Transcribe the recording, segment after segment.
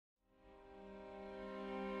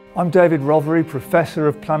I'm David Rothery, Professor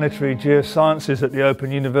of Planetary Geosciences at the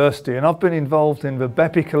Open University, and I've been involved in the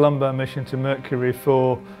BepiColombo mission to Mercury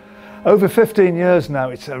for over 15 years now.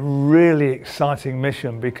 It's a really exciting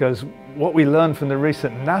mission because what we learned from the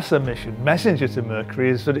recent NASA mission, Messenger to Mercury,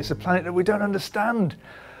 is that it's a planet that we don't understand.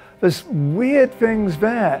 There's weird things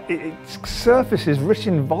there. Its surface is rich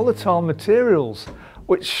in volatile materials,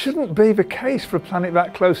 which shouldn't be the case for a planet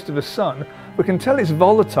that close to the Sun. We can tell it's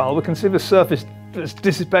volatile, we can see the surface that's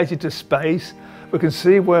dissipated to space, we can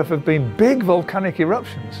see where there have been big volcanic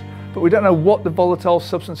eruptions, but we don't know what the volatile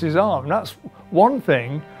substances are. And that's one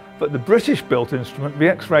thing that the British-built instrument, the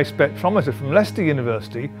X-ray spectrometer from Leicester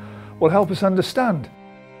University, will help us understand.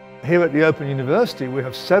 Here at the Open University, we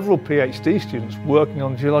have several PhD students working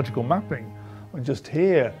on geological mapping. And just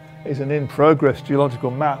here is an in-progress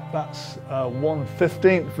geological map. That's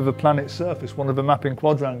 1/15 of the planet's surface, one of the mapping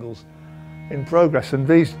quadrangles in progress. And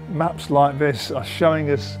these maps like this are showing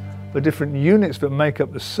us the different units that make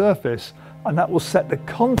up the surface, and that will set the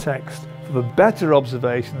context for the better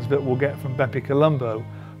observations that we'll get from BepiColombo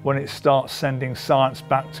when it starts sending science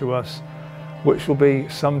back to us, which will be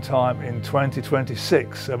sometime in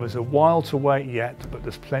 2026. So there's a while to wait yet, but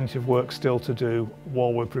there's plenty of work still to do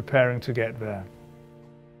while we're preparing to get there.